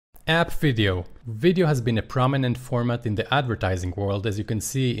App video. Video has been a prominent format in the advertising world, as you can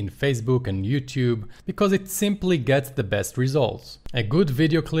see in Facebook and YouTube, because it simply gets the best results. A good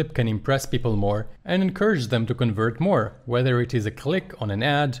video clip can impress people more and encourage them to convert more, whether it is a click on an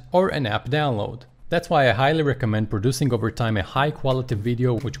ad or an app download. That's why I highly recommend producing over time a high-quality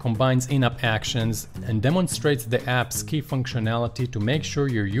video which combines in-app actions and demonstrates the app's key functionality to make sure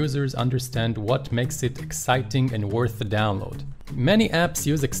your users understand what makes it exciting and worth the download. Many apps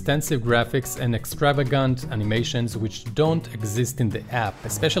use extensive graphics and extravagant animations which don't exist in the app,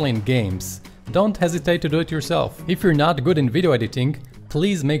 especially in games. Don't hesitate to do it yourself. If you're not good in video editing,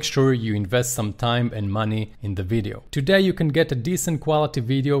 please make sure you invest some time and money in the video. Today you can get a decent quality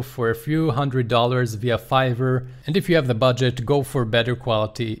video for a few $100s via Fiverr, and if you have the budget, go for better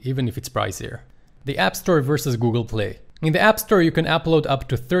quality even if it's pricier. The App Store versus Google Play. In the App Store you can upload up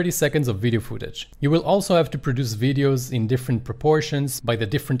to 30 seconds of video footage. You will also have to produce videos in different proportions by the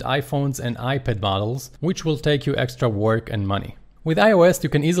different iPhones and iPad models, which will take you extra work and money. With iOS, you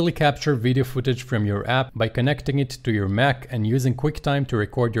can easily capture video footage from your app by connecting it to your Mac and using QuickTime to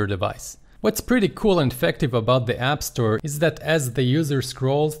record your device. What's pretty cool and effective about the App Store is that as the user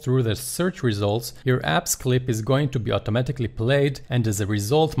scrolls through the search results, your app's clip is going to be automatically played, and as a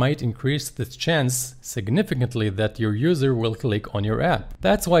result might increase the chance significantly that your user will click on your app.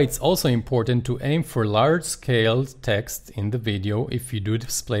 That's why it's also important to aim for large-scale text in the video if you do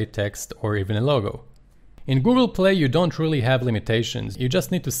display text or even a logo. In Google Play, you don't really have limitations. You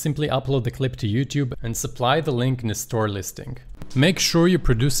just need to simply upload the clip to YouTube and supply the link in the store listing. Make sure you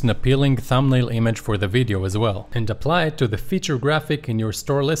produce an appealing thumbnail image for the video as well, and apply it to the feature graphic in your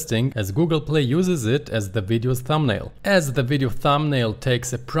store listing, as Google Play uses it as the video's thumbnail. As the video thumbnail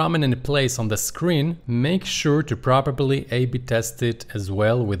takes a prominent place on the screen, make sure to properly A/B test it as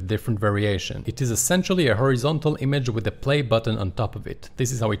well with different variation. It is essentially a horizontal image with a play button on top of it.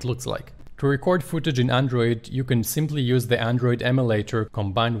 This is how it looks like. To record footage in Android, you can simply use the Android emulator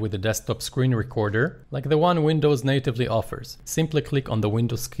combined with the desktop screen recorder, like the one Windows natively offers. Simply click on the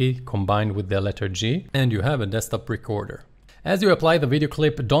Windows key combined with the letter G, and you have a desktop recorder. As you apply the video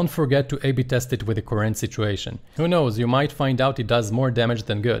clip, don't forget to A/B test it with the current situation. Who knows, you might find out it does more damage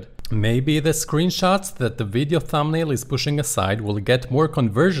than good. Maybe the screenshots that the video thumbnail is pushing aside will get more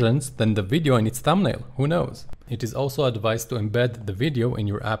conversions than the video in its thumbnail. Who knows? It is also advised to embed the video in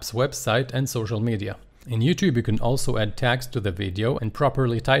your app's website and social media. In YouTube, you can also add tags to the video and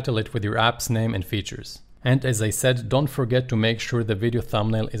properly title it with your app's name and features. And as I said, don't forget to make sure the video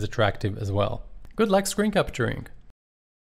thumbnail is attractive as well. Good luck screen capturing!